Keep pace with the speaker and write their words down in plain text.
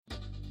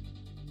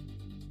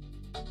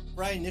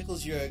Brian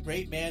Nichols, you're a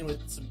great man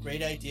with some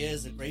great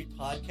ideas, a great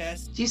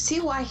podcast. Do you see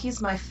why he's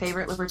my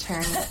favorite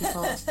libertarian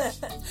people?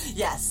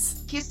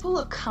 Yes. He's full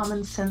of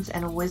common sense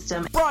and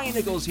wisdom. Brian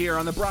Nichols here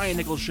on The Brian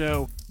Nichols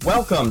Show.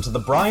 Welcome to The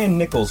Brian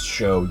Nichols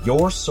Show,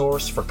 your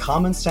source for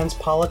common sense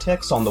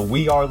politics on the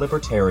We Are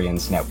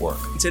Libertarians Network.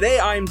 Today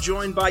I am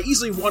joined by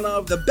easily one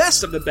of the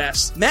best,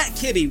 Matt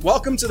Kibbe.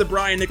 Welcome to The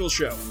Brian Nichols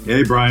Show.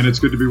 Hey, Brian, it's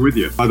good to be with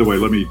you. By the way,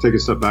 let me take a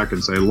step back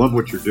and say I love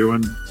what you're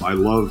doing. I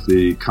love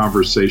the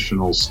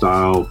conversational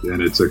style,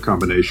 and it's a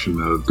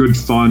combination of good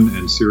fun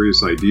and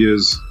serious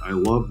ideas. I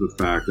love the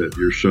fact that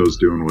your show's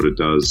doing what it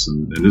does,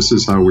 and this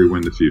is how we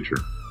win the future.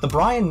 The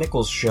Brian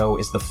Nichols Show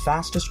is the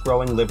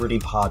fastest-growing liberty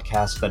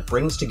podcast that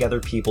brings together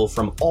people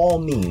from all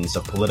means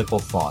of political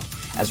thought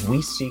as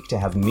we seek to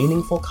have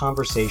meaningful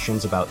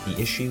conversations about the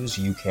issues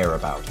you care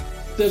about.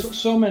 There's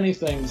so many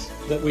things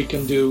that we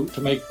can do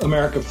to make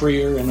America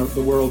freer and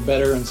the world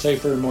better and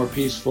safer and more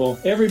peaceful.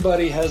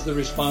 Everybody has the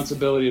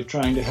responsibility of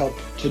trying to help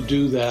to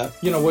do that.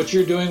 You know, what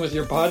you're doing with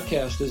your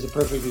podcast is a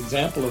perfect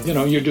example of,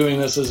 you're doing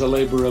this as a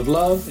labor of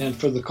love and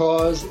for the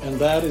cause, and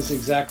that is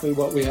exactly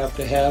what we have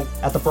to have.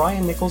 At The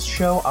Brian Nichols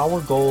Show, our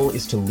goal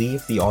is to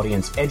leave the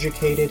audience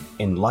educated,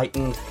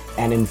 enlightened,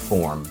 and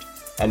informed.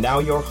 And now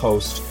your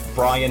host,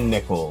 Brian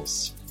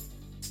Nichols.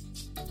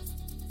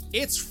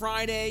 It's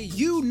Friday,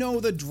 you know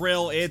the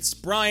drill. It's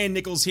Brian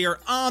Nichols here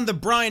on The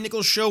Brian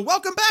Nichols Show.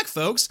 Welcome back,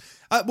 folks.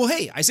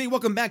 Hey, I say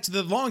welcome back to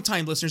the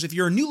longtime listeners. If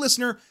you're a new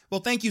listener,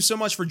 well, thank you so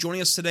much for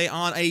joining us today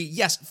on a,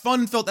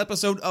 fun-filled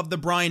episode of The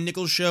Brian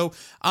Nichols Show.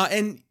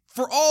 And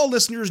for all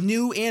listeners,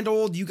 new and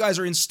old, you guys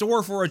are in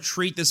store for a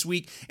treat this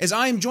week, as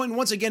I am joined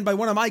once again by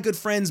one of my good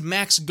friends,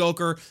 Max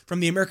Gulker, from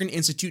the American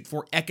Institute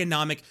for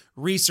Economic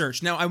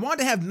Research. Now, I want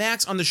to have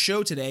Max on the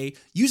show today,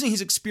 using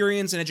his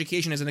experience and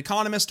education as an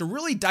economist to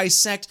really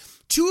dissect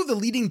two of the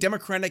leading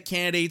Democratic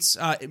candidates'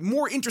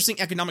 more interesting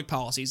economic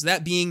policies,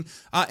 that being,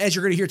 as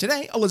you're going to hear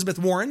today, Elizabeth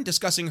Warren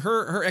discussing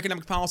her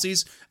economic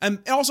policies, and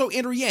also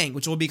Andrew Yang,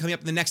 which will be coming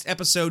up in the next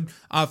episode,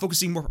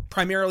 focusing more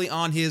primarily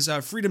on his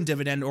freedom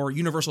dividend or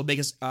universal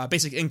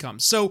basic income.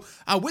 So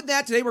with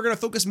that, today we're going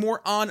to focus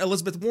more on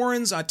Elizabeth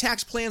Warren's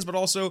tax plans, but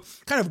also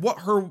kind of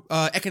what her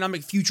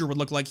economic future would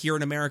look like here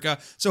in America.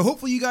 So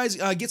hopefully you guys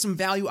get some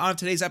value out of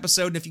today's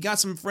episode. And if you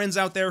got some friends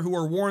out there who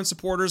are Warren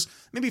supporters,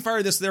 maybe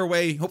fire this their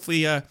way.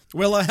 Hopefully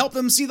we'll help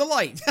them see the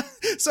light.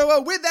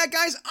 So with that,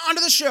 guys, on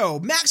to the show.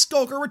 Max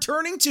Gulker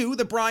returning to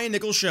The Brian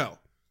Nichols Show.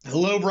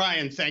 Hello,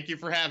 Brian. Thank you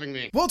for having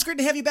me. Well, it's great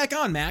to have you back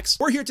on, Max.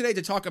 We're here today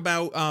to talk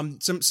about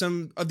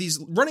some of these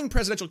running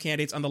presidential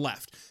candidates on the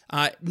left,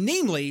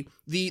 namely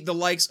the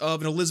likes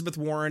of an Elizabeth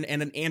Warren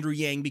and an Andrew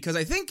Yang, because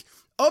I think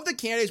of the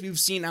candidates we've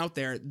seen out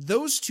there,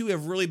 those two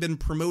have really been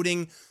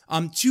promoting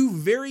two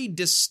very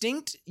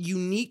distinct,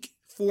 unique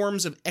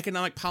forms of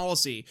economic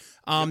policy.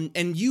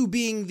 And you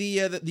being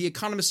the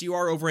economist you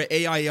are over at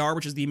AIER,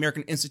 which is the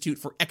American Institute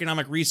for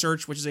Economic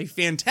Research, which is a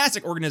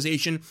fantastic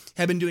organization,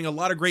 have been doing a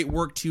lot of great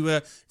work to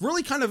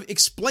really kind of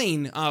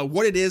explain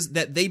what it is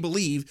that they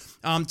believe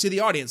to the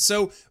audience.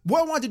 So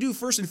what I want to do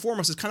first and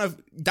foremost is kind of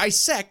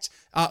dissect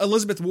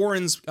Elizabeth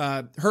Warren's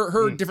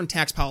her different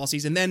tax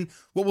policies, and then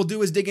what we'll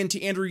do is dig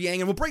into Andrew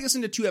Yang, and we'll break this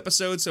into two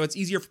episodes so it's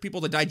easier for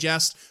people to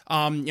digest,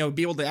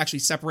 be able to actually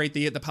separate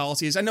the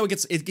policies. I know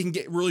it can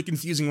get really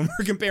confusing when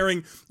we're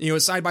comparing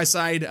side by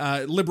side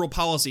liberal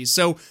policies.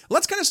 So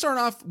let's kind of start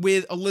off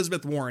with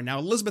Elizabeth Warren. Now,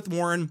 Elizabeth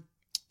Warren,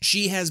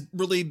 she has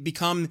really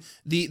become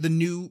the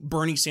new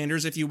Bernie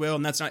Sanders, if you will,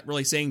 and that's not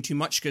really saying too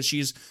much because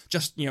she's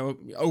just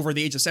over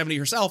the age of 70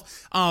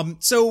 herself.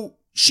 So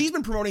she's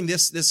been promoting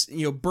this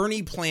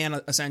Bernie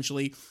plan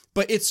essentially,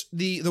 but it's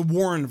the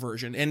Warren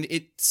version, and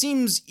it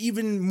seems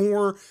even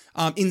more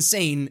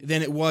insane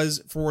than it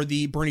was for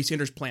the Bernie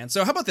Sanders plan.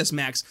 So how about this,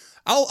 Max?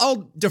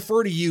 I'll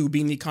defer to you,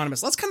 being the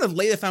economist. Let's kind of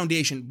lay the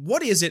foundation.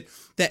 What is it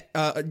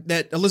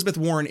that Elizabeth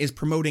Warren is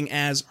promoting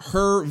as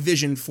her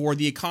vision for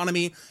the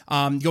economy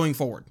going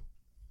forward?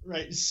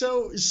 Right.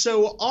 So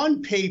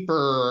on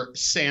paper,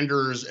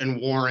 Sanders and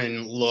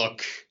Warren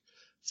look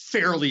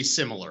fairly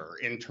similar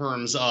in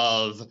terms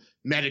of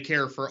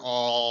Medicare for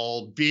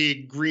all,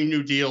 big Green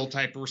New Deal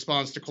type of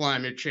response to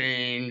climate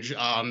change,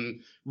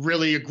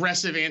 really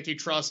aggressive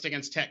antitrust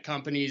against tech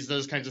companies,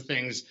 those kinds of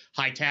things,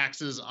 high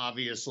taxes,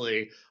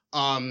 obviously.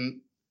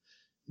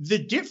 The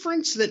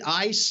difference that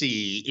I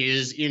see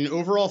is in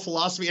overall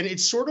philosophy, and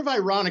it's sort of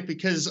ironic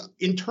because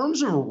in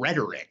terms of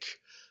rhetoric,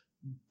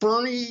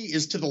 Bernie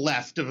is to the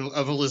left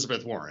of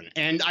Elizabeth Warren.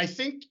 And I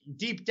think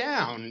deep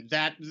down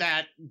that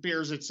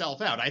bears itself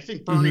out. I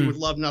think Bernie would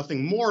love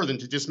nothing more than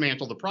to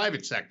dismantle the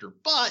private sector,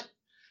 but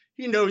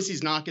he knows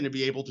he's not going to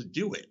be able to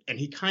do it. And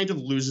he kind of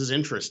loses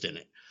interest in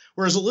it.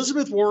 Whereas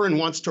Elizabeth Warren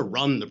wants to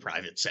run the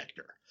private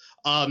sector.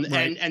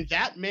 Right. And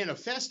that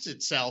manifests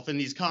itself in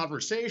these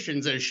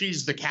conversations as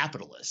she's the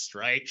capitalist,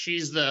 right?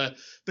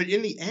 But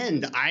in the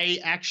end, I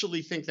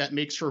actually think that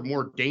makes her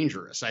more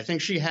dangerous. I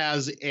think she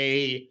has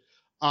a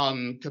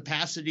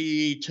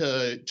capacity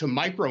to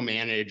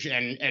micromanage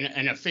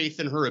and a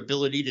faith in her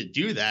ability to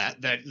do that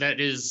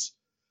is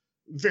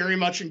very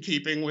much in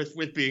keeping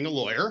with being a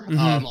lawyer.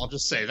 I'll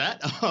just say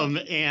that.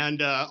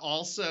 And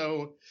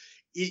also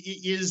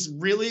it is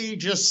really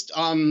just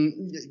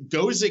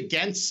goes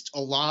against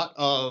a lot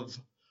of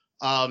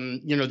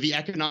the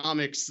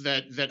economics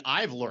that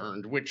I've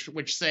learned,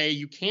 which say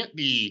you can't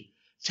be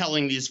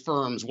telling these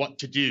firms what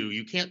to do.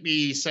 You can't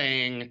be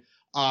saying,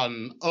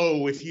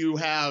 if you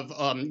have,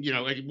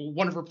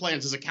 one of her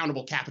plans is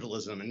accountable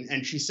capitalism.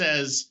 And she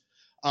says,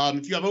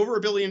 if you have over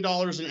 $1 billion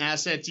in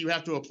assets, you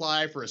have to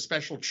apply for a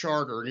special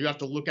charter, and you have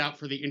to look out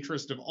for the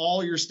interest of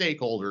all your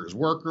stakeholders,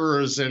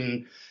 workers,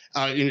 and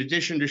in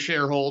addition to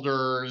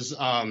shareholders,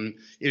 in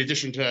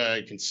addition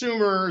to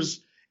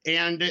consumers.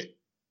 And,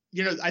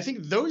 I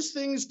think those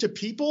things to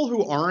people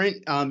who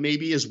aren't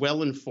maybe as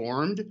well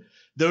informed,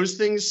 those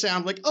things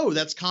sound like, oh,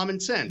 that's common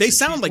sense. They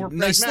sound like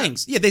nice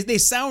things. Yeah, they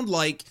sound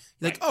like,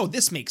 oh,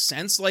 this makes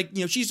sense. Like,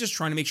 she's just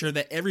trying to make sure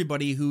that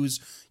everybody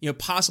who's,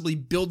 possibly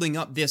building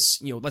up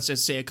this, let's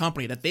just say a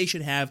company, that they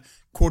should have,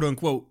 quote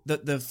unquote,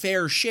 the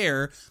fair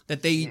share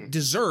that they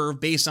deserve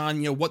based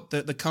on, what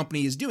the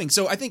company is doing.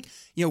 So I think,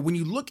 when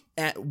you look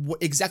at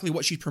exactly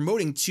what she's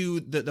promoting to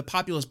the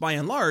populace by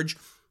and large,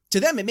 to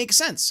them, it makes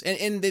sense.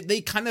 And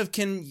they kind of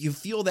you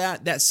feel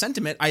that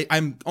sentiment,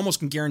 I'm almost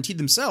can guarantee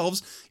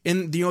themselves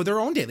in, their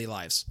own daily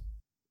lives.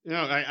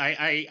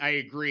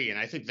 I agree. And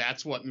I think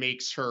that's what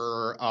makes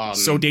her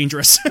so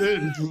dangerous,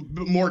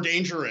 more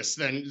dangerous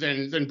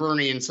than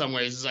Bernie in some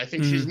ways. Is I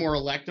think she's more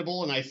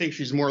electable, and I think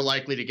she's more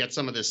likely to get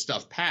some of this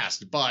stuff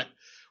passed. But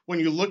when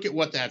you look at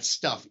what that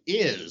stuff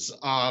is,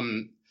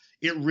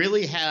 it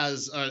really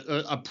has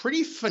a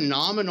pretty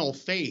phenomenal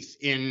faith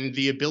in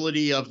the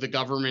ability of the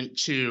government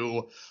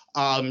to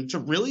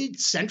really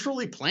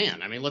centrally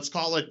plan. I mean, let's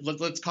call it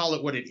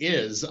what it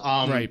is.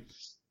 Right.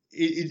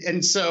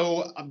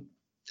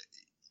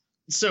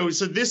 So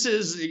this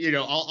is,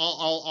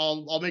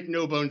 I'll make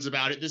no bones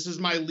about it. This is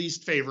my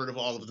least favorite of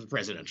all of the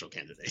presidential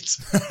candidates.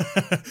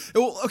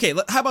 Well, okay.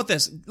 How about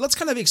this? Let's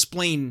kind of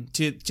explain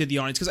to the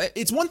audience, because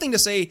it's one thing to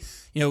say,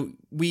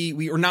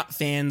 we are not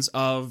fans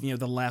of,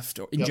 the left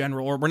in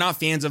general, or we're not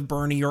fans of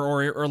Bernie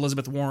or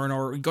Elizabeth Warren,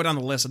 or go down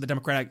the list of the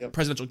Democratic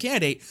presidential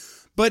candidate,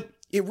 but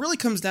it really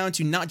comes down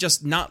to not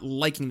just not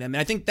liking them.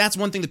 And I think that's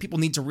one thing that people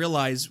need to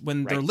realize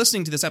when they're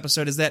listening to this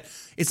episode, is that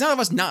it's not of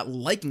us not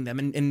liking them.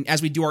 And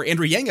as we do our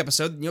Andrew Yang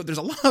episode, there's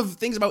a lot of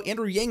things about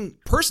Andrew Yang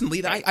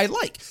personally that I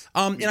like,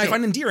 and I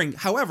find endearing.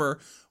 However,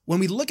 when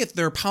we look at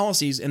their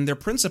policies and their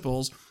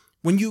principles,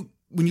 when you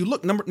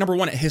look, number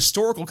one, at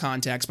historical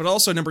context, but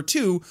also number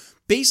two,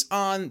 based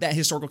on that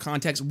historical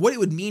context, what it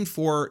would mean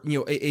for,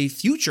 a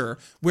future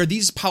where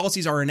these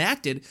policies are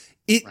enacted,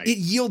 it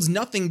yields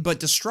nothing but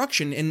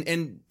destruction.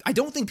 And I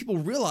don't think people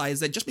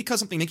realize that just because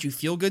something makes you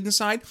feel good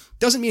inside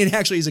doesn't mean it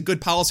actually is a good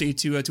policy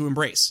to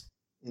embrace.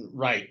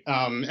 Right.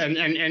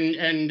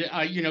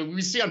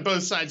 We see on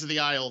both sides of the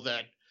aisle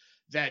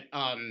that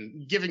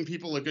giving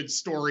people a good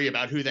story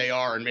about who they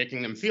are and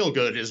making them feel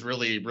good is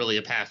really, really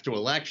a path to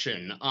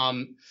election.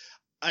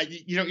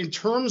 In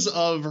terms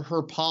of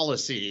her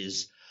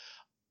policies,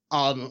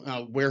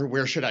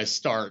 where should I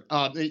start?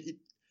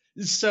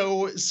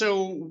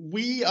 So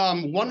we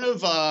one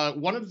of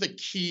the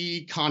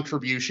key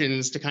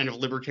contributions to kind of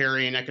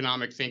libertarian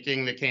economic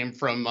thinking that came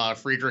from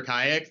Friedrich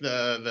Hayek,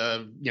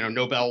 the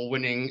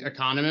Nobel-winning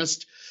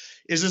economist,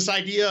 is this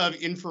idea of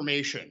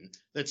information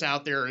that's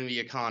out there in the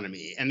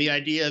economy, and the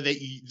idea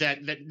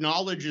that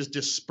knowledge is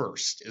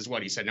dispersed is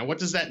what he said. Now, what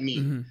does that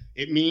mean? Mm-hmm.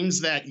 It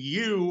means that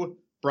you,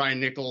 Brian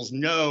Nichols,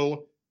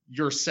 know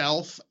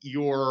yourself,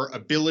 your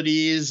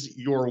abilities,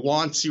 your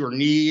wants, your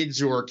needs,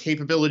 your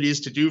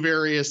capabilities to do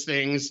various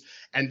things.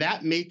 And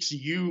that makes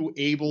you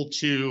able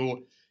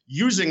to,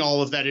 using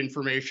all of that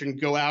information,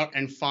 go out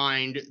and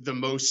find the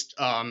most,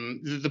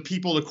 the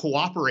people to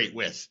cooperate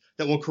with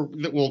that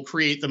will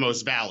create the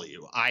most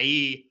value,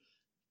 i.e.,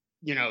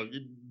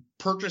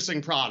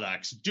 purchasing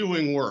products,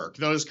 doing work,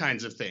 those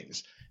kinds of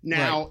things.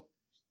 Now,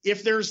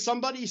 if there's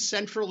somebody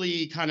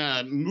centrally kind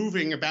of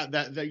moving about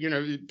that,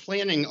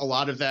 planning a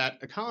lot of that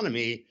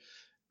economy,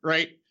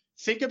 right?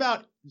 Think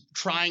about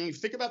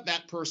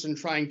that person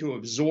trying to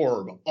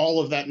absorb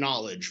all of that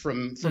knowledge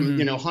from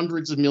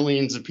hundreds of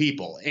millions of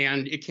people,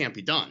 and it can't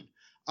be done.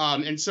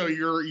 And so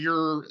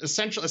a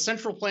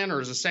central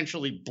planner is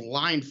essentially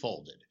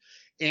blindfolded,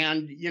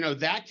 and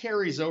that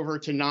carries over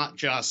to not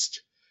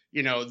just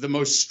the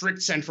most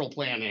strict central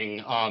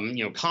planning,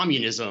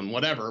 communism,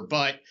 whatever,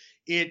 but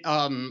it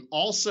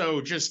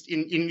also just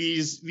in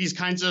these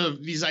kinds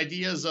of these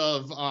ideas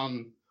of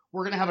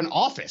we're going to have an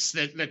office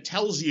that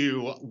tells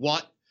you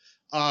what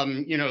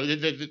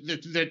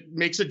that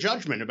makes a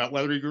judgment about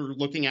whether you're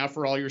looking out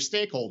for all your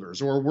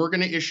stakeholders, or we're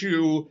going to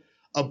issue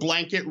a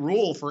blanket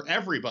rule for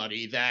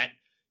everybody that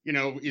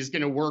is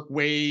going to work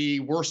way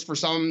worse for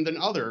some than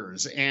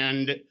others.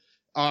 And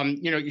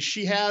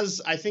she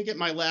has, I think at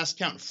my last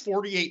count,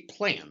 48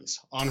 plans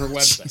on her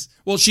website.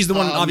 Well, she's the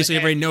one, obviously,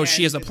 everybody knows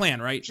she has a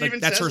plan, right? She even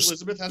says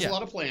Elizabeth has a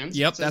lot of plans.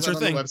 Yep, that's her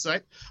thing. On the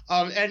website.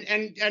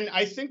 And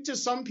I think to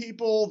some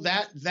people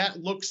that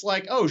looks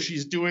like, oh,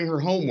 she's doing her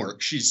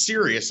homework. She's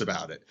serious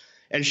about it.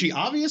 And she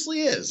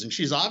obviously is, and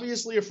she's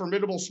obviously a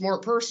formidable,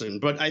 smart person,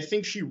 but I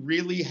think she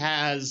really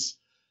has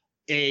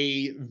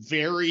a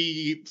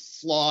very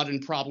flawed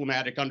and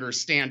problematic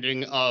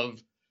understanding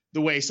of the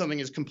way something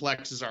as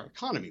complex as our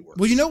economy works.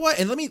 Well, you know what?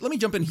 And let me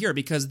jump in here,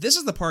 because this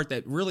is the part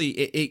that really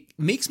it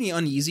makes me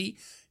uneasy,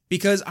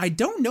 because I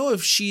don't know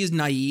if she is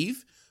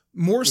naive,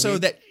 more so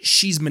that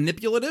she's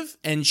manipulative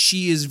and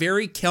she is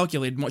very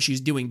calculated in what she's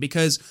doing.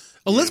 Because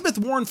Elizabeth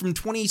Warren from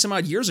 20 some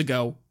odd years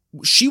ago,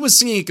 she was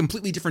singing a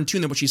completely different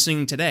tune than what she's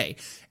singing today.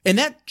 And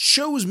that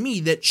shows me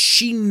that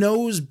she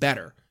knows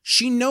better.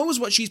 She knows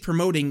what she's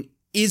promoting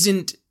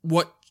isn't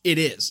what it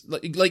is.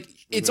 Like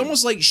it's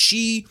almost like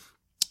she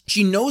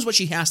knows what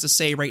she has to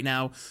say right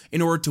now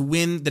in order to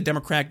win the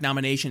Democratic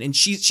nomination. And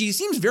she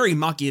seems very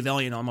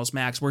Machiavellian almost,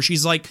 Max, where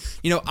she's like,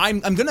 I'm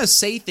going to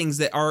say things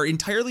that are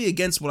entirely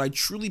against what I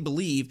truly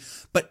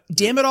believe, but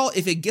damn it all,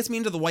 if it gets me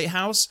into the White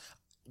House,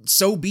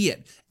 so be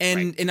it.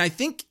 And I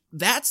think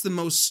that's the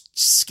most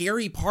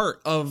scary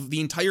part of the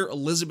entire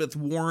Elizabeth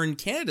Warren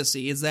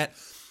candidacy, is that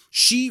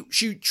she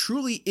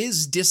truly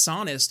is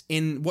dishonest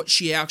in what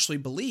she actually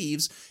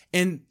believes.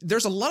 And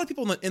there's a lot of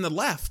people in the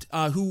left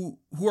who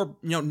are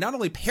not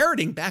only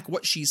parroting back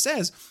what she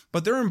says,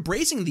 but they're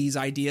embracing these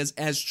ideas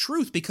as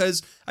truth.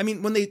 Because I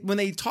mean, when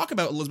they talk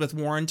about Elizabeth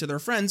Warren to their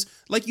friends,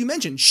 like you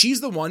mentioned,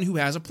 she's the one who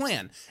has a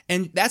plan,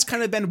 and that's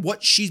kind of been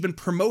what she's been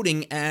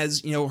promoting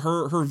as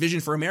her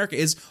vision for America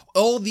is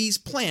all these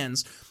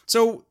plans.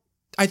 So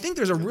I think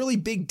there's a really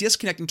big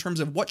disconnect in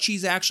terms of what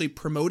she's actually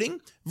promoting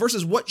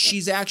versus what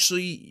she's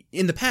actually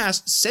in the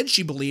past said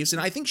she believes.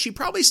 And I think she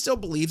probably still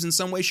believes in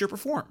some way, shape, or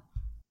form.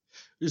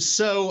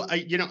 So,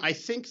 I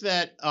think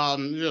that,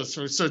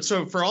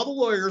 so for all the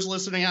lawyers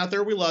listening out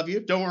there, we love you.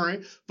 Don't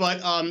worry.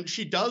 But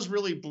she does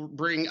really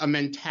bring a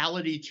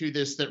mentality to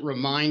this that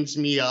reminds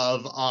me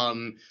of,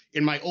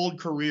 in my old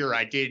career,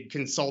 I did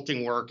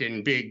consulting work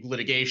in big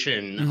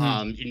litigation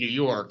in New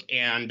York.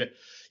 And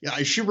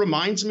she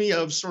reminds me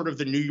of sort of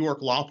the New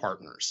York law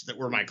partners that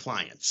were my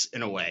clients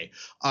in a way.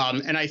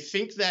 And I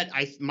think that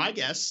my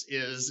guess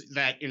is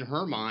that in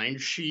her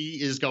mind, she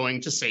is going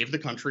to save the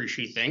country,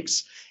 she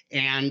thinks,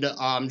 and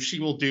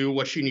she will do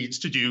what she needs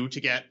to do to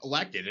get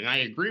elected. And I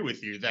agree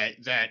with you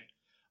that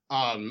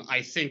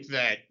I think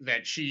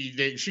that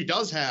she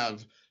does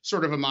have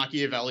sort of a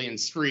Machiavellian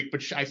streak,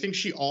 but I think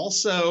she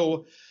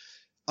also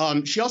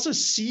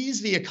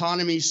sees the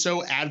economy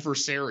so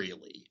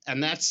adversarially.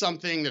 And that's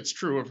something that's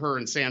true of her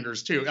and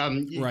Sanders, too.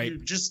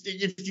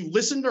 If you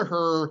listen to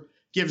her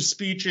give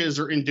speeches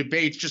or in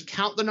debates, just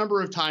count the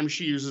number of times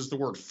she uses the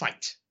word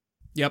fight.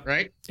 Yep.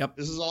 Right? Yep.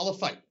 This is all a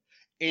fight.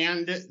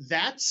 And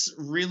that's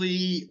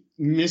really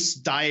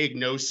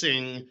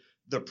misdiagnosing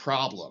the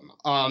problem.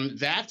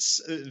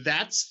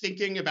 That's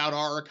thinking about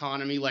our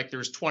economy like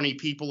there's 20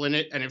 people in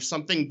it. And if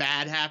something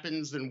bad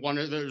happens, then one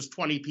of those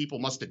 20 people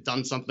must have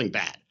done something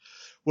bad.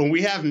 When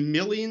we have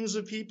millions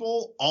of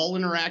people all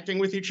interacting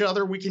with each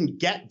other, we can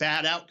get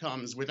bad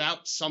outcomes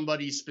without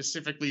somebody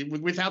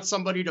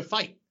to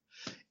fight.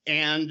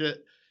 And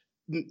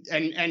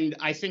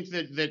I think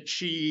that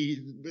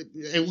she,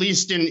 at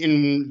least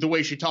in the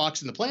way she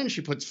talks and the plan she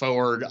puts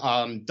forward,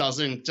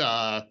 doesn't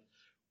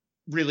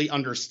really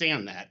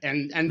understand that.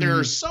 And there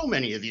are so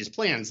many of these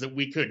plans that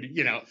we could,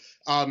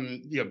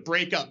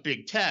 break up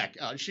big tech.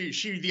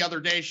 She the other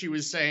day she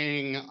was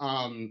saying,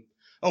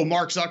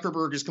 Mark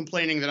Zuckerberg is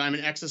complaining that I'm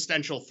an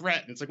existential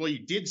threat. And it's like, well, you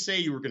did say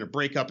you were going to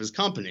break up his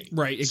company.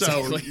 Right,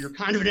 exactly. So you're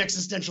kind of an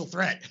existential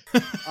threat.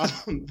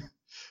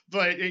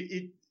 But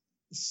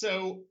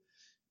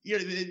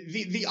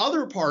the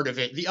other part of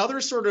it, the other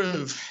sort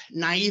of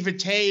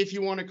naivete, if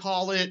you want to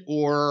call it,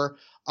 or,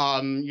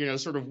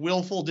 sort of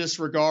willful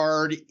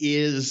disregard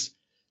is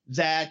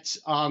that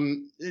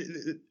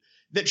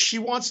that she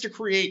wants to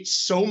create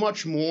so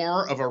much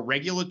more of a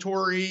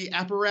regulatory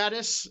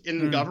apparatus in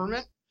the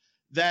government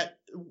that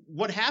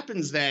what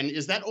happens then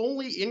is that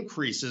only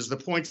increases the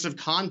points of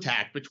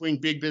contact between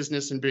big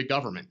business and big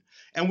government.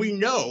 And we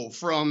know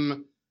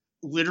from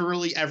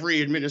literally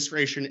every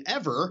administration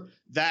ever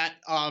that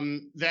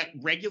that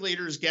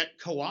regulators get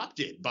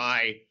co-opted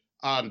by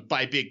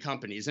big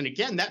companies. And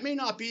again, that may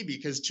not be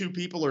because two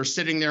people are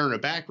sitting there in a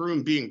back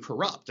room being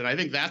corrupt. And I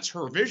think that's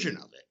her vision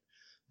of it.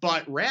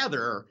 But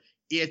rather,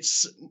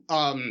 it's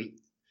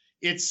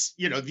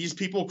these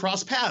people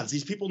cross paths.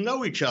 These people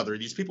know each other.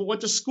 These people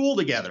went to school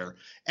together.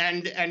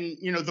 And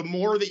the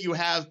more that you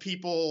have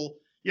people,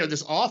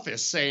 this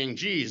office saying,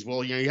 geez,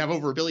 well, you have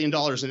over $1 billion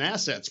in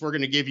assets. We're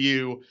going to give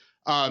you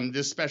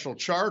this special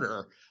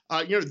charter.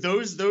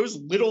 Those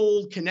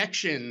little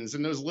connections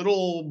and those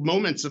little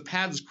moments of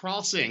paths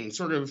crossing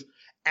sort of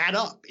add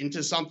up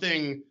into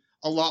something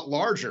a lot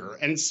larger.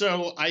 And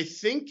so I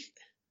think,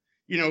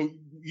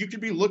 you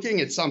could be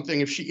looking at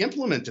something if she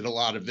implemented a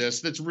lot of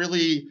this that's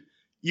really,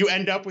 you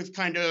end up with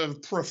kind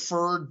of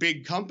preferred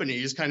big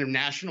companies, kind of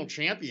national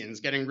champions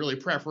getting really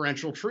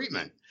preferential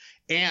treatment.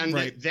 And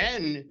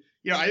then,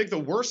 I think the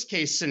worst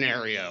case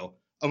scenario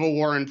of a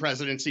Warren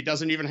presidency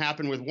doesn't even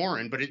happen with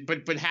Warren,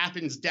 but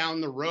happens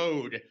down the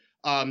road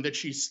that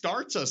she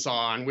starts us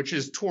on, which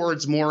is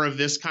towards more of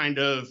this kind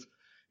of,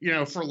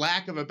 for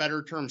lack of a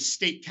better term,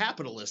 state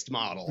capitalist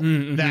model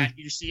Mm-hmm. that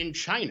you see in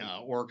China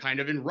or kind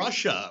of in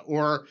Russia,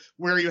 or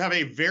where you have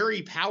a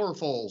very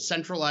powerful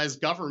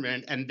centralized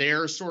government and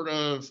they're sort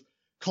of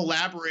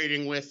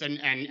collaborating with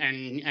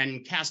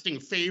and casting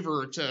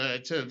favor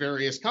to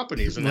various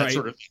companies and that Right.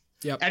 sort of thing.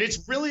 Yep. And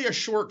it's really a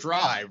short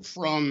drive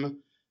from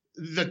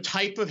the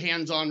type of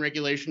hands-on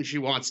regulation she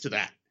wants to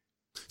that.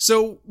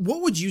 So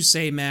what would you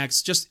say,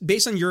 Max, just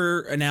based on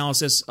your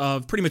analysis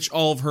of pretty much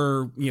all of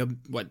her,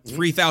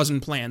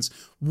 3,000 plans,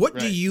 what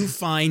do Right. you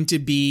find to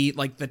be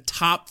like the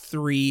top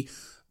 3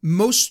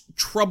 most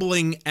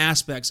troubling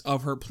aspects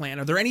of her plan?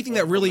 Are there anything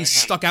that really man.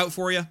 stuck out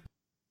for you?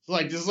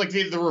 Like, this is like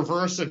the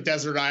reverse of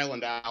Desert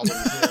Island albums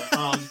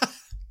here.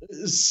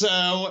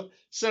 So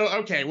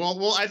okay,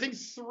 well, I think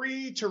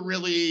 3 to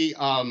really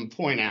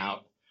point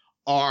out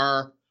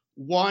are,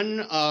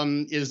 one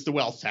is the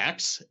wealth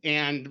tax,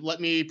 and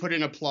let me put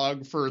in a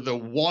plug for the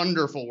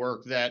wonderful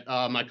work that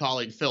my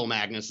colleague Phil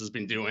Magnus has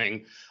been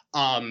doing.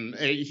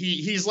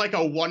 He's like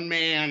a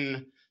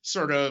one-man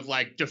sort of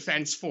like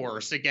defense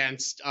force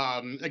against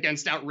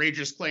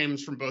outrageous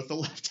claims from both the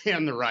left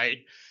and the right,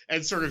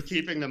 and sort of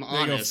keeping them There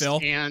you go, honest. Phil.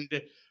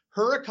 And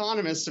her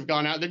economists have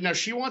gone out there. Now,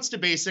 she wants to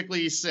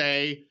basically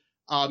say,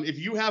 if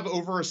you have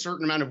over a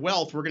certain amount of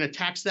wealth, we're going to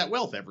tax that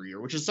wealth every year,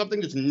 which is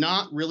something that's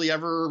not really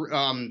ever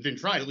been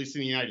tried, at least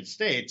in the United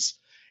States.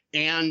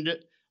 And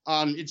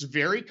it's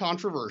very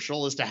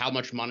controversial as to how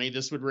much money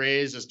this would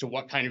raise, as to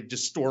what kind of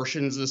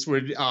distortions this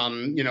would,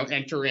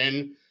 enter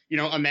in.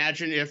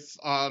 Imagine if,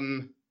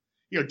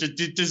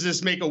 does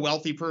this make a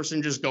wealthy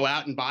person just go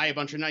out and buy a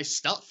bunch of nice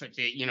stuff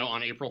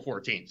on April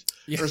 14th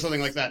or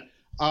something like that?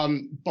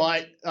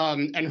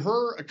 And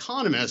her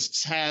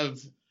economists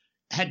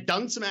had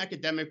done some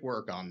academic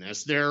work on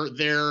this. They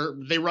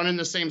run in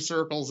the same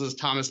circles as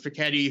Thomas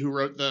Piketty, who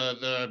wrote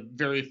the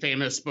very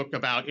famous book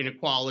about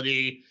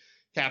inequality,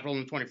 capital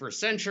in the 21st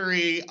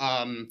century.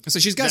 So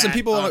she's got some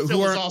people who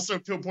Phil are has also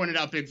pointed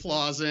out big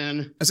flaws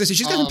in. I say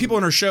she's got some people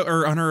on her show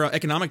or on her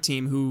economic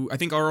team who I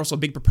think are also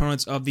big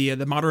proponents of the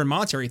modern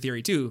monetary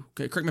theory too.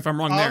 Correct me if I'm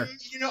wrong there.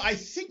 I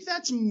think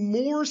that's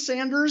more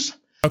Sanders.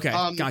 Okay,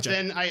 gotcha.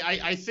 Then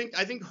I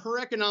think her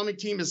economic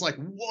team is like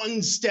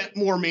one step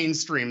more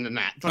mainstream than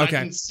that, but Okay.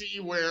 I can see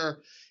where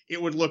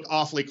it would look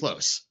awfully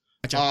close.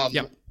 Gotcha.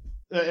 Yep.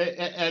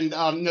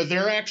 No,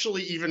 they're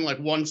actually even like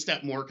one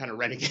step more kind of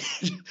renegade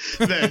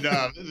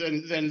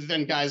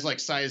than guys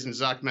like Size and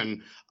Zuckman,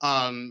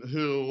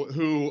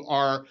 who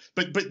are.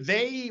 But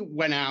they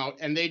went out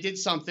and they did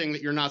something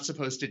that you're not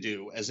supposed to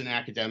do as an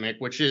academic,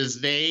 which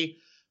is they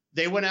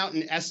went out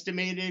and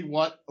estimated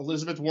what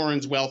Elizabeth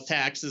Warren's wealth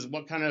tax is,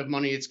 what kind of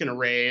money it's going to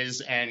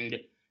raise, and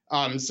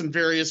some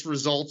various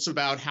results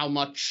about how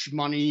much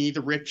money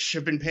the rich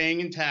have been paying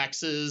in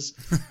taxes.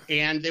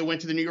 And they went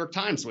to the New York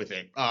Times with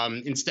it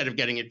instead of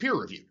getting it peer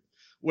reviewed,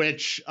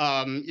 which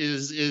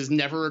is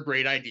never a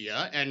great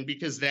idea. And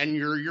because then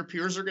your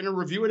peers are going to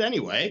review it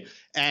anyway.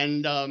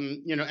 And,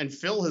 and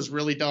Phil has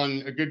really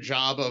done a good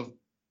job of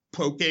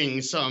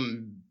poking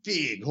some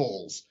big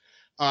holes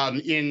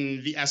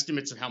in the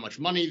estimates of how much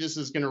money this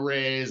is going to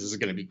raise. This is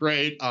going to be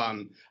great.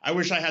 I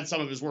wish I had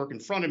some of his work in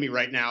front of me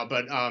right now,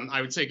 but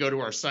I would say go to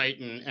our site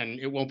and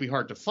it won't be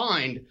hard to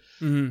find.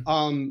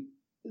 Mm-hmm.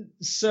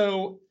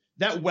 So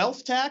that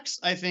wealth tax,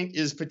 I think,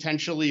 is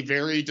potentially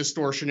very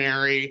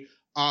distortionary.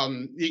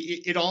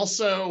 It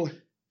also,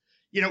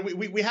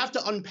 we have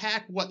to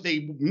unpack what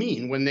they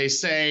mean when they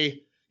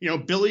say,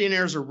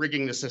 billionaires are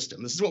rigging the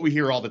system. This is what we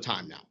hear all the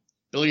time now.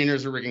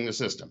 Billionaires are rigging the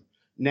system.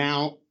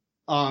 Now,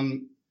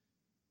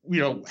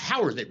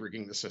 how are they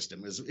rigging the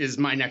system is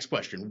my next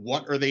question.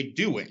 What are they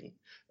doing?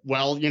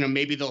 Well,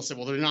 maybe they'll say,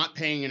 well, they're not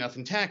paying enough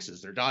in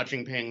taxes. They're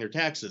dodging paying their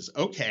taxes.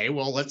 Okay,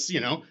 well, let's,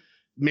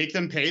 make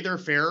them pay their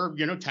fair,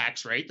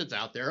 tax rate that's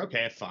out there.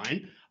 Okay,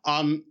 fine.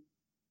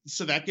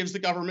 So that gives the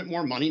government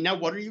more money. Now,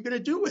 what are you going to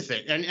do with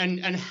it?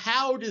 And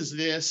how does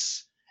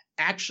this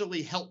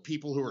actually help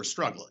people who are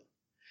struggling?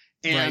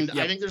 And Right,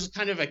 yep. I think there's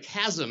kind of a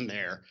chasm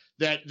there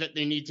that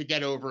they need to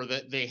get over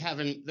that they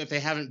haven't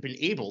been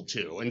able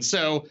to. And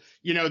so,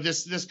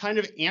 this kind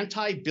of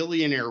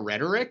anti-billionaire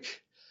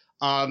rhetoric,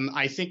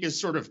 I think is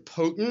sort of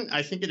potent.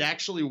 I think it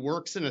actually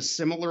works in a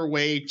similar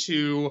way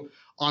to,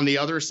 on the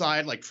other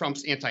side, like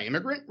Trump's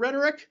anti-immigrant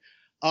rhetoric.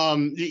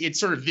 It's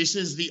sort of, this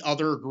is the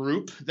other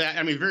group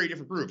very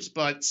different groups,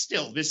 but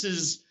still, this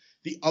is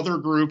the other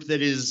group that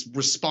is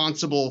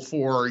responsible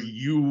for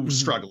you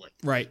struggling,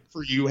 Right.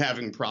 for you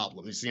having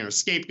problems.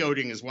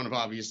 Scapegoating is one of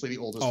obviously the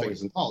oldest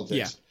things in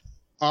politics.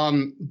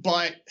 Yeah.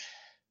 But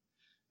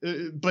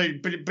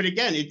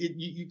again,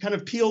 you kind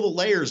of peel the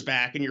layers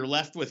back, and you're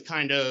left with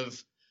kind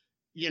of,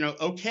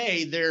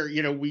 okay,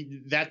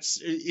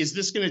 is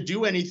this going to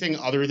do anything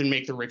other than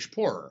make the rich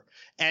poorer?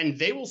 And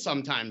they will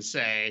sometimes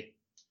say,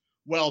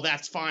 well,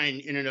 that's fine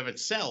in and of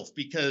itself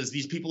because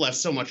these people have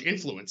so much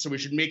influence, so we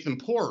should make them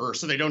poorer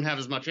so they don't have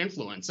as much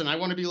influence. And I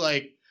want to be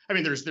like,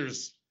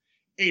 there's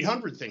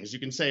 800 things you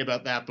can say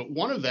about that, but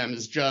one of them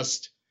is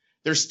just,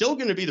 they're still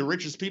going to be the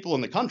richest people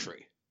in the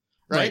country,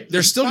 right?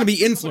 There's still going to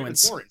be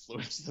influence. More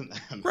influence than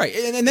them. Right.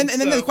 And then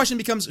the question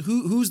becomes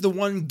who's the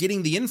one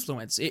getting the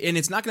influence? And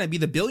it's not going to be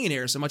the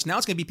billionaires so much. Now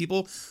it's going to be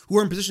people who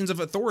are in positions of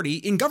authority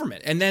in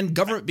government. And then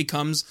government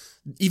becomes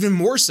even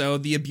more so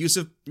the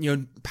abusive,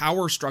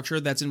 power structure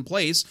that's in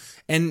place.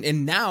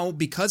 And now,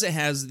 because it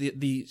has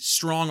the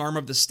strong arm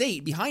of the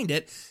state behind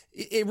it,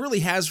 it really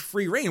has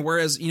free reign.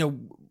 Whereas,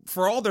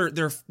 for all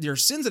their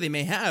sins that they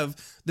may have,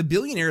 the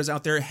billionaires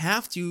out there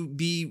have to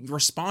be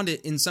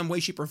respondent in some way,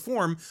 shape, or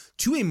form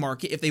to a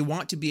market if they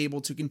want to be able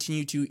to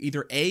continue to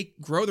either A,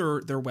 grow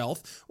their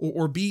wealth,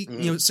 or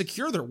B,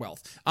 secure their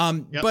wealth.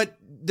 But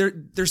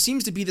there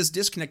seems to be this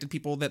disconnected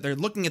people that they're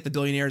looking at the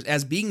billionaires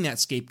as being that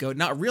scapegoat,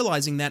 not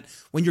realizing that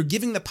when you're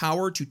giving the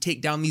power to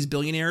take down these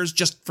billionaires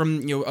just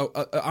from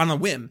on a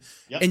whim,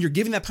 and you're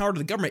giving that power to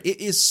the government,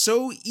 it is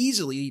so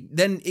easily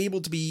then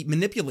able to be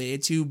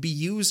manipulated to be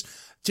used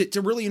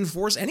to really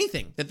enforce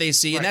anything that they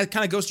see. And that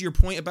kind of goes to your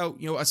point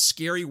about, a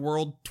scary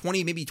world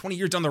 20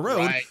 years down the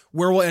road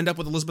where we'll end up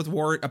with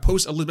a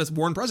post-Elizabeth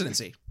Warren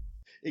presidency.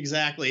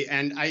 Exactly.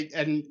 And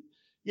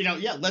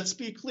let's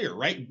be clear,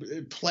 right?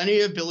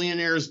 Plenty of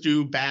billionaires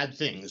do bad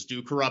things,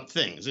 do corrupt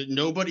things.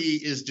 Nobody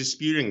is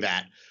disputing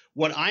that.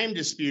 What I am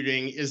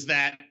disputing is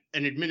that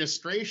an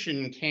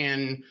administration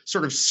can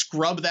sort of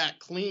scrub that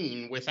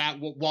clean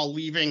while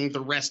leaving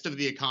the rest of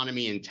the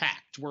economy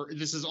intact, where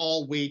this is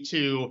all way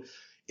too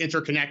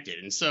interconnected.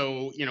 And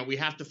so, we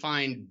have to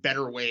find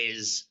better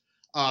ways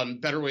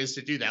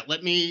to do that.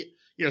 Let me,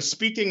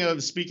 speaking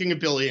of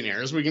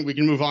billionaires, we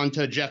can move on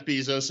to Jeff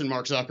Bezos and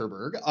Mark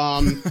Zuckerberg.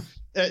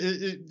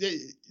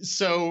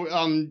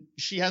 So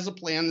she has a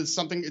plan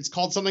it's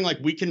called something like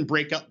 "We Can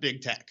Break Up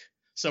Big Tech."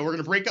 So we're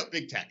going to break up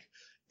big tech.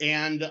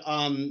 And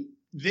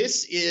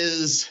this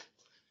is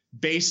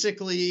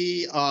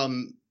basically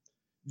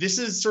this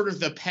is sort of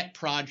the pet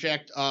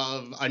project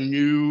of a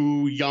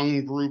new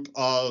young group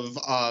of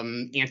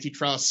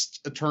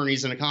antitrust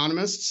attorneys and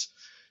economists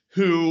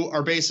who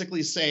are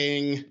basically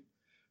saying,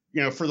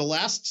 for the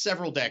last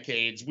several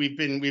decades, we've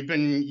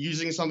been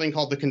using something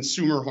called the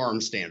consumer harm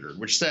standard,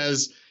 which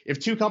says if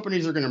two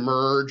companies are going to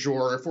merge,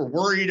 or if we're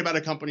worried about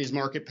a company's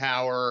market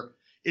power,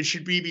 it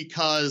should be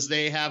because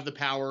they have the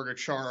power to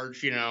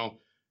charge,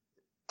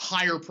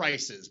 higher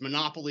prices,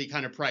 monopoly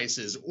kind of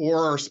prices,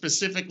 or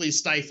specifically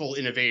stifle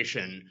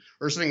innovation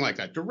or something like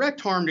that. Direct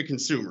harm to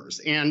consumers.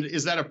 And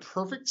is that a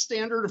perfect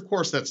standard? Of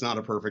course, that's not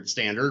a perfect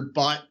standard,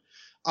 but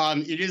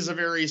it is a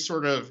very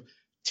sort of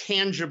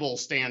tangible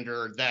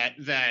standard that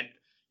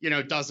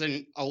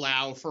doesn't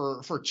allow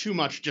for too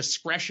much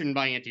discretion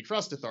by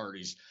antitrust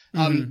authorities.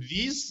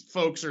 These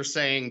folks are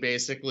saying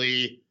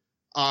basically,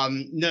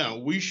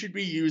 no, we should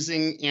be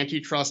using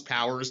antitrust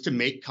powers to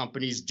make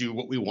companies do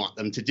what we want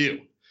them to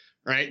do.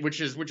 Right, which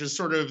is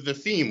sort of the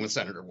theme with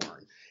Senator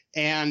Warren.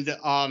 And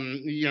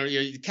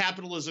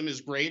capitalism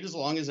is great as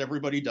long as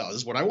everybody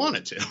does what I want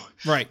it to.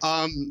 Right.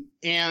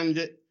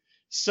 And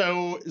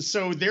so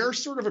they're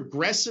sort of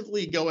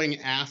aggressively going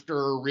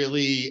after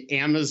really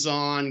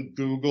Amazon,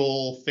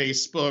 Google,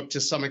 Facebook, to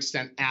some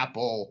extent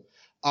Apple,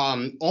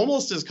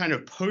 almost as kind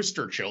of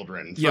poster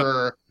children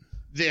for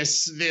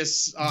this.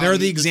 They're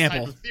the example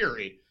type of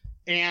theory,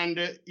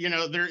 and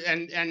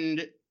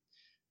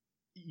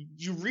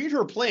you read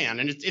her plan,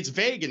 and it's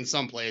vague in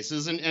some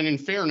places. And in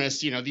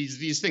fairness,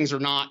 these things are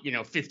not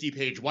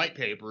 50-page white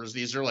papers.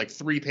 These are like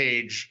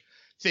 3-page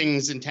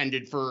things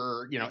intended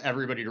for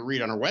everybody to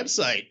read on her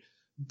website.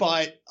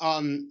 But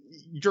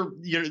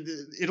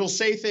it'll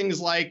say things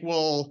like,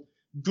 well,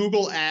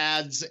 Google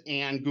Ads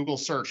and Google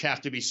Search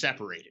have to be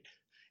separated,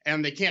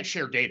 and they can't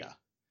share data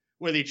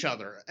with each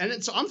other.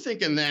 And so I'm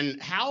thinking, then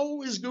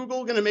how is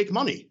Google going to make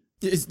money?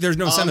 There's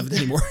no incentive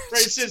anymore.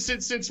 Right.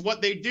 Since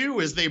what they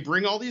do is they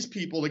bring all these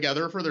people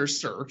together for their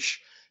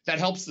search. That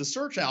helps the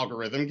search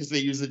algorithm because they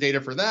use the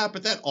data for that.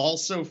 But that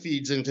also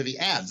feeds into the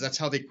ads. That's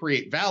how they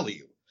create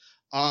value.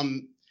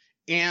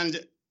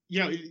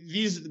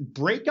 These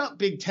break up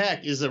big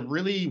tech is a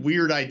really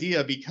weird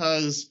idea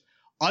because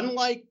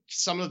unlike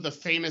some of the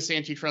famous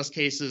antitrust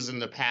cases in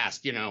the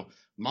past,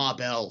 Ma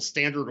Bell,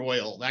 Standard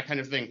Oil, that kind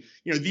of thing,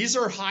 these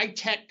are high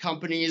tech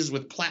companies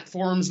with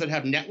platforms that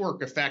have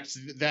network effects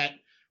that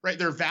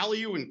their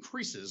value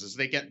increases as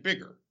they get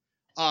bigger.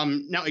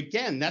 Now,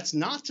 again, that's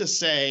not to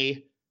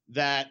say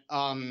that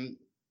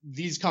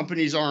these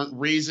companies aren't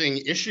raising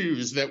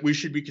issues that we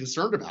should be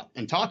concerned about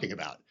and talking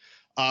about,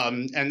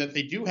 and that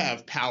they do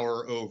have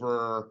power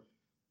over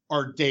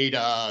our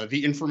data,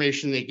 the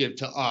information they give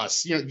to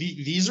us.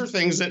 These are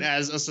things that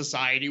as a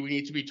society we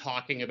need to be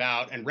talking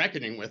about and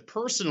reckoning with.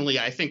 Personally,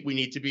 I think we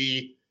need to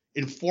be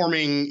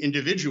informing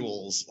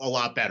individuals a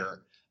lot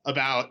better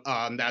about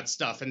that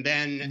stuff. And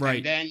then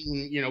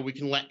we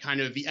can let kind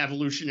of the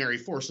evolutionary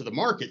force of the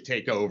market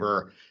take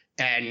over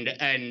and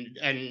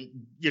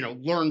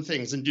learn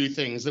things and do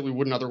things that we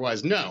wouldn't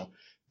otherwise know.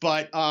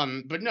 But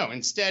no,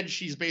 instead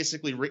she's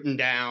basically written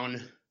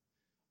down,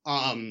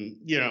 we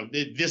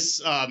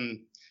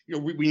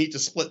need to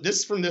split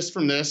this from this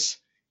from this.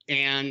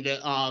 And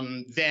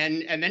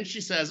then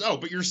she says, oh,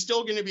 but you're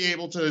still going to be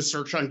able to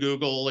search on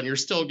Google, and you're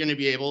still going to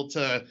be able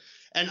to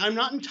And I'm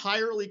not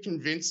entirely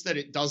convinced that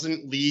it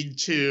doesn't lead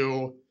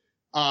to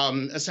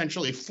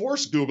essentially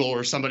force Google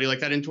or somebody like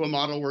that into a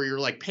model where you're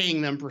like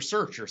paying them per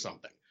search or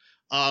something.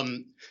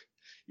 So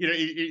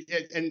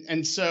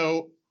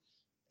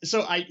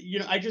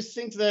I just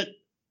think that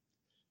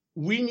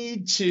we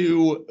need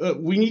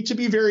to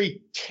be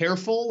very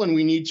careful, and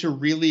we need to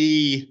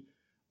really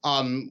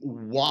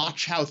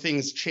watch how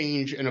things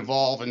change and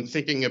evolve, and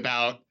thinking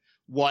about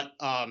what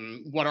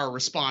our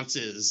response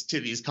is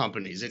to these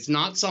companies. It's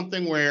not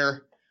something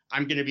where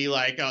I'm going to be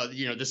like, oh,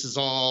 this is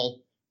all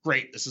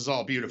great, this is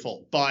all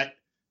beautiful, but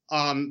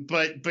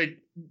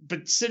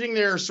sitting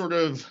there sort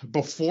of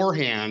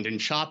beforehand and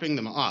chopping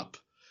them up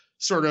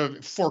sort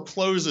of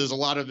forecloses a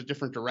lot of the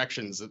different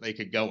directions that they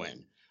could go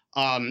in.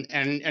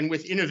 And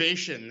with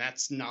innovation,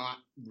 that's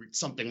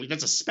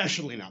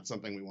especially not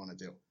something we want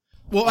to do.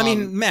 Well, I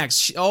mean,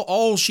 Max,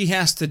 all she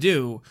has to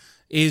do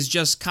is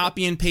just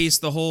copy and paste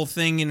the whole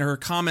thing in her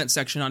comment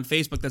section on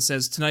Facebook that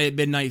says, tonight at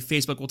midnight,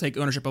 Facebook will take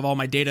ownership of all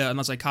my data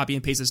unless I copy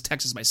and paste this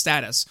text as my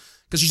status.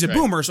 Because she's a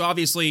boomer, so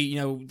obviously,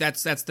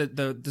 that's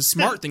the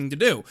smart thing to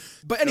do.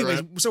 But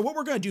anyways, so what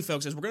we're going to do,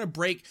 folks, is we're going to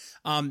break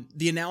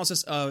the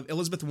analysis of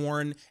Elizabeth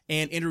Warren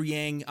and Andrew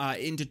Yang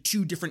into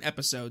two different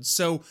episodes.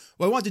 So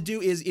what I want to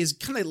do is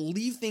kind of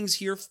leave things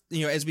here,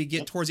 as we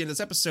get towards the end of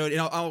this episode,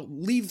 and I'll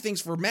leave things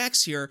for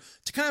Max here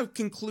to kind of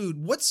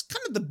conclude what's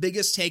kind of the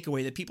biggest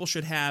takeaway that people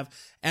should have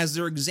as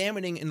they're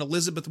examining an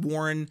Elizabeth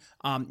Warren,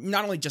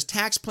 not only just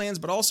tax plans,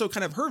 but also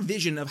kind of her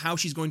vision of how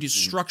she's going to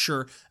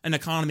structure an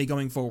economy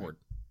going forward.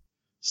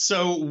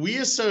 So we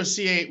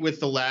associate with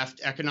the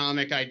left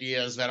economic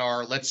ideas that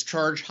are, let's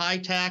charge high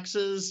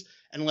taxes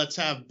and let's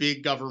have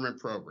big government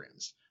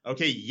programs.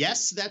 Okay,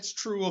 yes, that's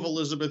true of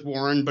Elizabeth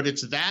Warren, but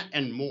it's that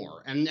and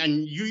more. And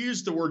you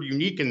used the word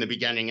unique in the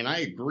beginning, and I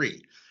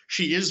agree.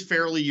 She is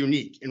fairly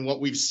unique in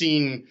what we've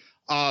seen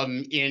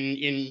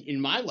in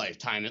my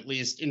lifetime, at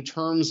least, in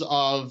terms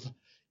of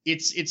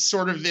it's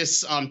sort of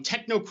this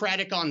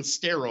technocratic on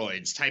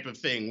steroids type of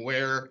thing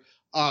where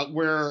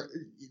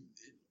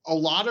a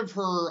lot of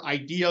her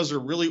ideas are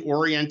really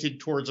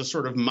oriented towards a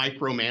sort of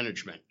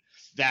micromanagement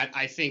that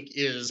I think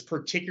is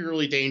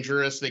particularly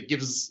dangerous, that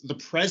gives the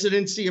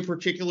presidency a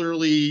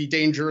particularly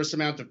dangerous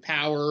amount of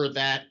power,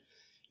 that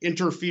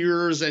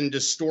interferes and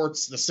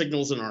distorts the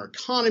signals in our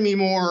economy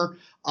more.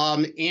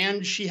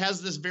 And she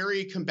has this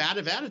very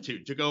combative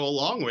attitude to go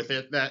along with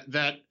it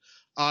that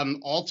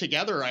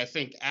altogether, I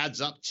think,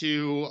 adds up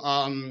to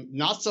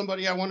not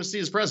somebody I want to see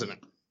as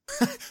president.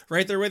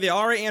 Right there with you.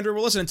 All right, Andrew.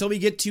 Well, listen, until we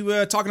get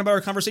to talking about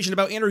our conversation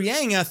about Andrew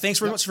Yang, thanks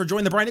very much for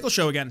joining the Brian Nichols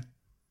Show again.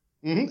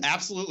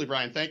 Absolutely,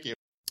 Brian. Thank you.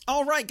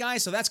 All right,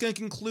 guys, so that's going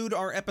to conclude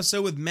our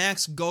episode with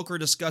Max Gulker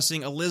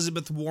discussing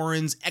Elizabeth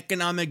Warren's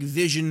economic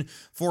vision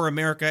for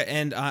America.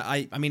 And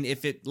I mean,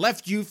 if it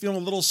left you feeling a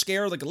little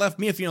scared, like it left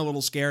me feeling a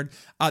little scared,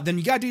 then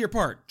you got to do your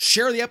part.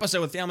 Share the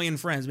episode with family and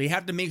friends. We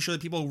have to make sure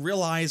that people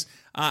realize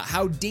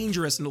how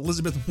dangerous an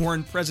Elizabeth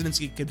Warren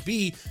presidency could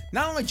be,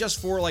 not only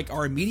just for like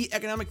our immediate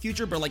economic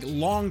future, but like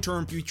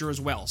long-term future as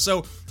well.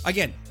 So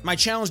again, my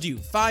challenge to you,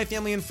 5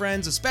 family and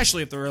friends,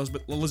 especially if they're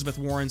Elizabeth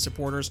Warren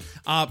supporters,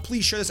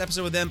 please share this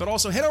episode with them, but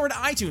also head over to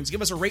iTunes,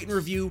 give us a rate and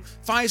review,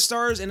 5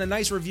 stars and a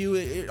nice review.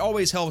 It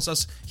always helps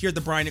us here at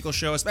the Brian Nichols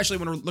Show, especially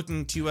when we're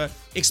looking to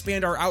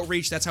expand our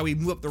outreach. That's how we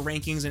move up the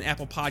rankings and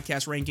Apple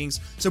Podcast rankings,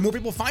 so more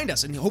people find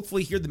us and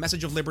hopefully hear the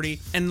message of liberty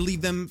and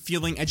leave them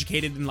feeling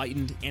educated,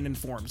 enlightened, and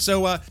informed.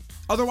 So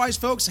otherwise,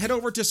 folks, head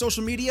over to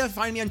social media.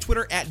 Find me on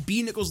Twitter at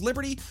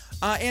BNicholsLiberty,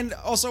 and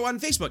also on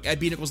Facebook at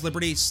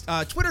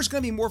BNicholsLiberty. Twitter's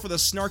going to be more for the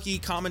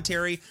snarky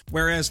commentary,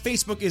 whereas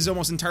Facebook is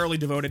almost entirely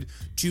devoted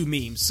to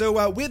memes.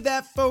 So with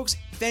that, folks,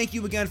 thank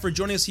you again for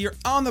joining us here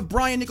on the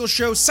Brian Nichols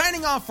Show.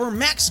 Signing off for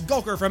Max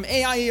Gulker from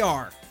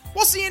AIER.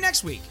 We'll see you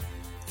next week.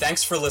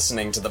 Thanks for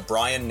listening to The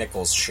Brian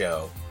Nichols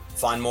Show.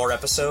 Find more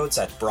episodes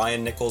at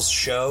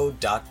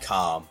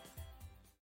briannicholsshow.com.